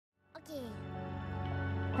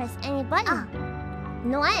press any button. You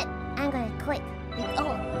know what? I'm gonna click.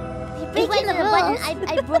 Oh, You're breaking the rules.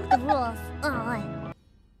 I broke the rules. Oh,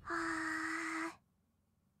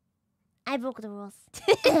 I broke the rules.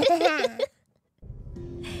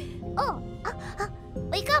 Oh,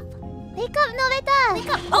 wake up! Wake up, Nobeta! Wake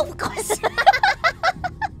up! Oh, of course!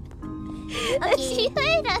 Okay. She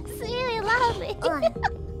heard us really loudly.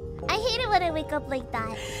 I hate it when I wake up like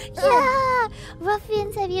that. Yeah!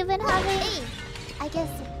 Ruffians, have you been having... Hey. I guess...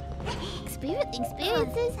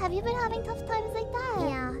 Experiences? Have you been having tough times like that?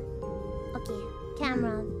 Yeah. Okay,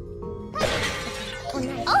 camera. Oh,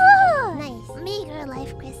 nice. Oh! Nice. Meager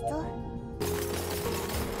life crystal.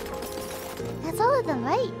 That's all of them,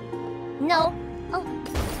 right? No. Oh.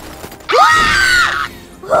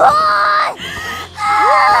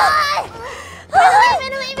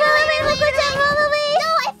 Run away! No,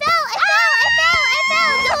 I fell!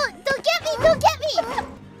 Don't get me!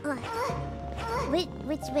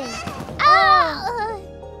 Which way?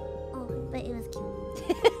 Oh, but it was cute.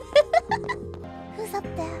 Who's up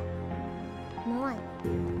there? No one.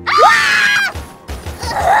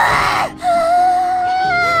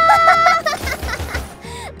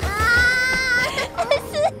 As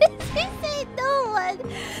soon as you say no one,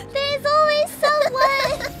 there's always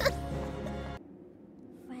someone.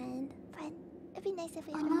 Friend. It'd be nice if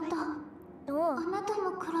we had a friend. おあなた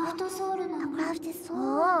もクラフトソウルなの。クラフトソウ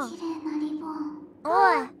ル。綺麗なリボン。お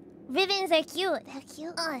ribbons are cute. They're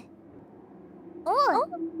cute. Oh.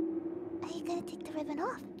 Are you gonna take the ribbon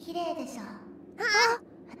off? 綺麗でしょ。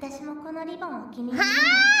私もこのリボンお気に入り。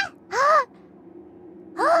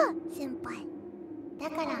先輩。だ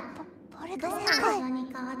からポルどんなカ先輩。場所に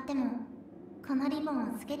変わってもこのリボン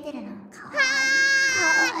をつけてるの。か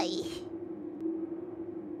わいい。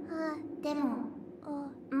でも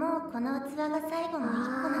もうこの器が最後の一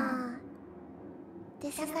個なの。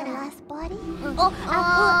 This is the last body? Oh.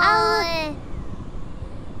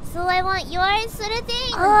 So I want yours, sort of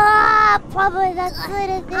thing. Probably that sort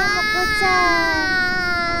of thing, Moko-chan.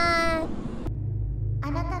 あ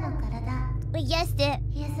なたの体 We guessed it.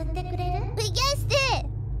 譲ってくれる？ We guessed it.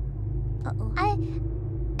 I'm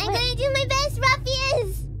gonna do my best,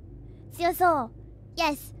 ruffians. So.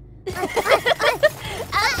 Yes. Ow.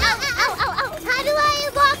 How do I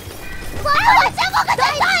unlock? Watch out,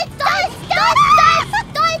 Moko-chan!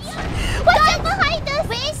 Dodge! Watch out behind us!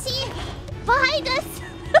 Where is she? Behind us!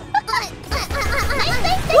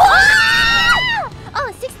 Nice. Oh,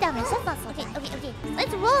 6 damage. That's not so bad. Okay.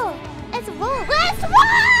 Let's roll.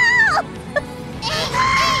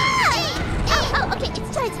 Hey. Oh, okay. It's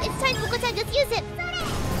charged, Moko-chan. Just use it.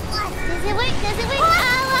 Does it work?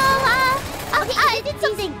 Okay, I did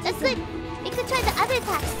something. That's good. We could try the other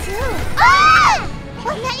attacks too. Oh,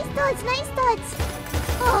 nice dodge.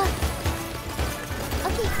 Oh.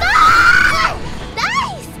 Okay.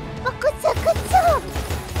 Nice! Moko-chan, good job!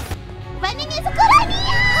 Running is a good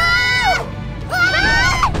idea!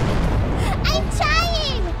 I'm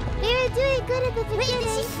trying! We were doing good at the beginning. Wait, did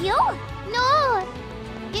she heal? No!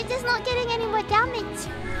 You're just not getting any more damage.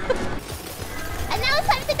 And now it's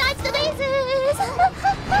time to dodge the lasers!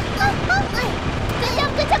 Good job!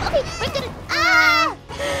 Okay, we're gonna...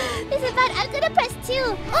 This is bad. I'm gonna press 2.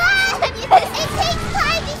 It takes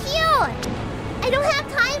time to heal! I don't have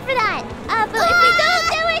time for that! But if we don't,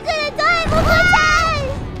 then we're gonna die! Moko-chan!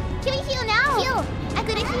 Can we heal now? I'm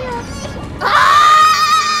gonna heal.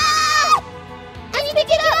 I need to pick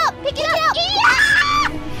it up! Pick it up!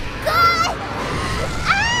 God!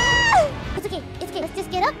 It's okay. Let's just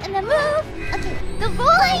get up and then move. Okay. The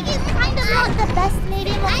rolling is kind of not the best,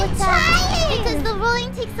 maybe, Moko-chan. Because the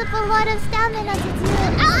rolling takes up a lot of stamina to do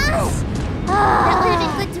it. That would have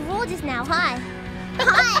been good to roll just now, huh?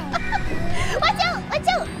 Watch out!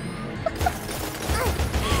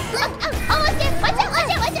 Almost there! Watch out!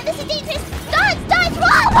 This is dangerous! Dodge!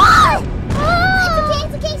 Roll!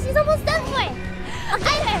 It's okay. She's almost done for.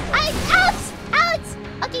 Ouch!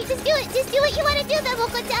 Okay, just do what you want to do, then,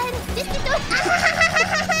 Moko-chan. Just do it.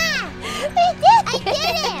 I did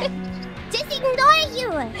it! Just ignore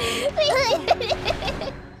you.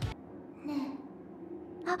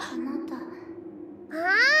あなた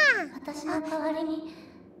私の代わりに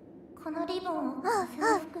このリボンを風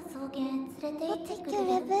の吹く草原へ連れて行って Take く your れ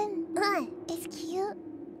る？ ribbon. It's cute.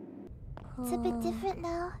 It's a bit different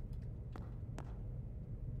now.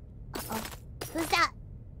 Who's that?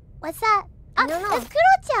 What's that? I don't know. It's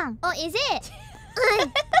Kuro-chan. Oh, is it?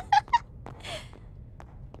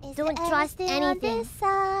 Is Don't there trust anything on anything. this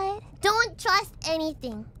side? Don't trust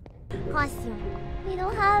anything. Costume. We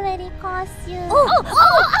don't have any costumes. Oh,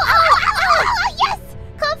 yes!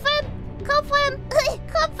 Confirm.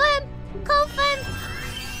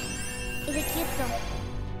 Is it cute though?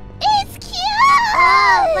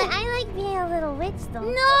 But I like being a little witch though.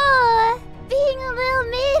 No! Being a little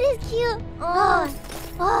maid is cute. Oh.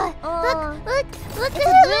 Look It's at a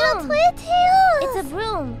her little broom. twin tails. It's a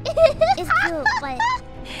broom. It's cute, but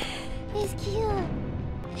It's cute.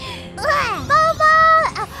 Ugh.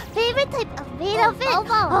 Bobo! Favorite type of maid outfit? Bobo.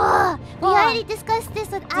 Oh, we Oh. already discussed this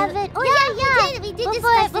with Avid. Oh, yeah, we did before,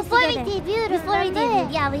 discuss this before we together. debuted. Before we remember?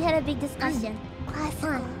 debuted, yeah, we had a big discussion.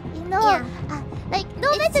 Classical. You know, Yeah. like no,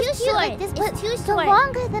 It's that's too cute short. like this, It's but too the short.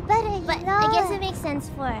 longer the better. You But know? I guess it makes sense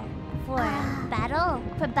for battle.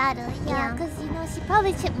 for battle, yeah, Yeah. because you know she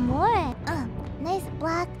probably chipped more. Nice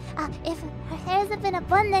black. If her hair's up in a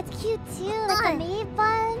bun, that's cute too, like a maid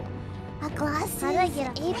bun. Glasses. How do I get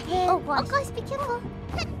up? apron? Oh, gosh. gosh, be careful.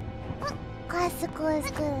 Classical is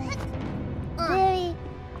good. Like, Uh. very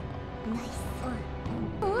nice.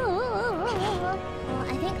 Oh,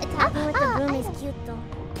 I think attacking with the broom is cute though.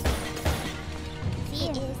 See,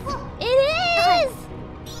 it is. It is!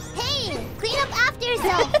 Hey, clean up after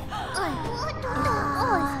yourself.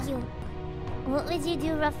 Oh, it's cute. What would you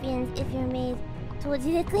do, ruffians, if your maid told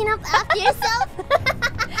you to clean up after yourself?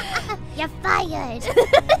 You're fired.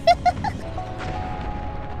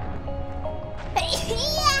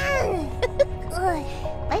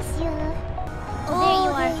 Bless you. Oh, there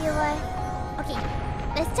you are. There you are. Okay,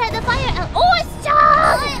 let's try the fire out. Oh, it's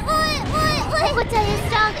strong! Nobeta is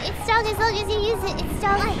strong. It's strong as long as you use it. It's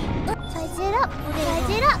strong. Charge it up.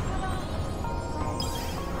 Charge it up.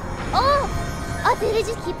 Oh, did it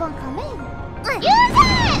just keep on coming? Use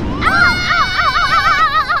it! Ow!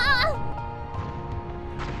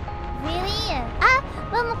 Really?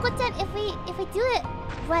 Well, Moko-chan, if we do it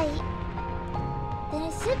right, then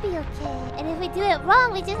it should be okay. And if we do it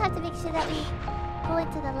wrong, we just have to make sure that we go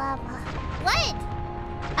into the lava. What?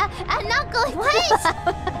 I'm not going to the lava.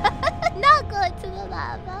 Not going to the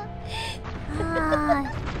lava.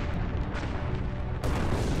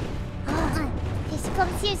 Here she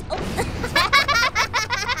comes. Here's. Oh.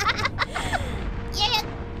 Yeah,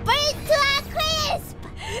 burn to a crisp!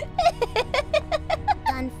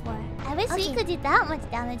 Done for. I wish we Okay. could do that much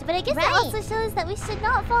damage, but I guess Right. it also shows that we should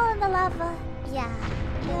not fall in the lava. Yeah.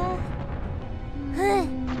 Yeah.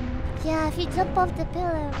 Yeah, if you jump off the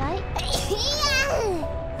pillar, right?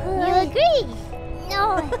 You agree?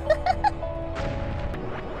 No.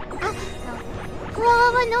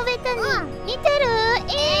 Whoa, Nobeta ni niteru.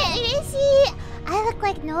 Ureshi. I look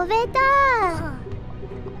like Nobeta.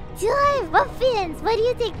 Joy, ruffians, what do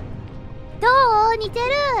you think? Do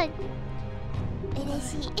niteru.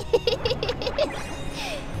 Ureshi.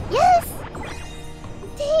 Yes.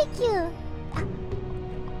 Thank you.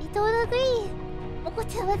 We don't agree.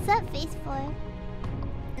 Moko-chan, what's that face for?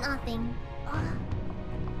 Nothing.